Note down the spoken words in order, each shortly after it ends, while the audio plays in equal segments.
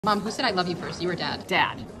Mom, who said I love you first? You or Dad?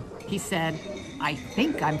 Dad. He said, I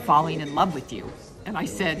think I'm falling in love with you. And I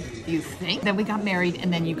said, you think? Then we got married,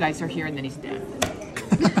 and then you guys are here, and then he's dead.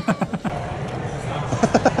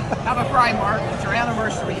 Have a cry, Mark. It's your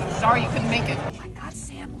anniversary. Sorry you couldn't make it. Oh my God,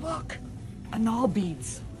 Sam, look. Anal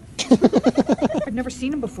beads. I've never seen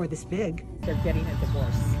them before this big. They're getting a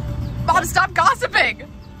divorce. Mom, stop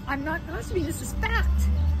gossiping! I'm not gossiping. This is fact.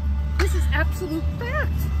 This is absolute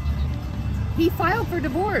fact. He filed for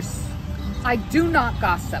divorce. I do not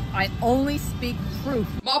gossip. I only speak truth.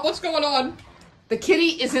 Mom, what's going on? The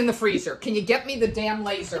kitty is in the freezer. Can you get me the damn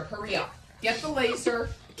laser? Hurry up. Get the laser.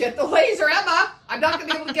 Get the laser, Emma! I'm not going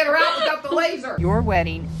to be able to get her out without the laser. Your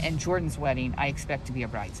wedding and Jordan's wedding, I expect to be a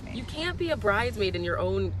bridesmaid. You can't be a bridesmaid in your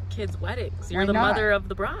own kid's weddings. You're Why the not? mother of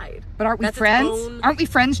the bride. But aren't we That's friends? Aren't we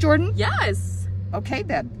friends, Jordan? Yes. Okay,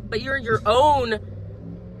 then. But you're your own,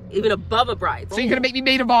 even above a bride. So you're going to make me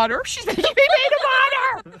maid of honor? She's making me maid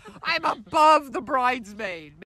of honor! I'm above the bridesmaid.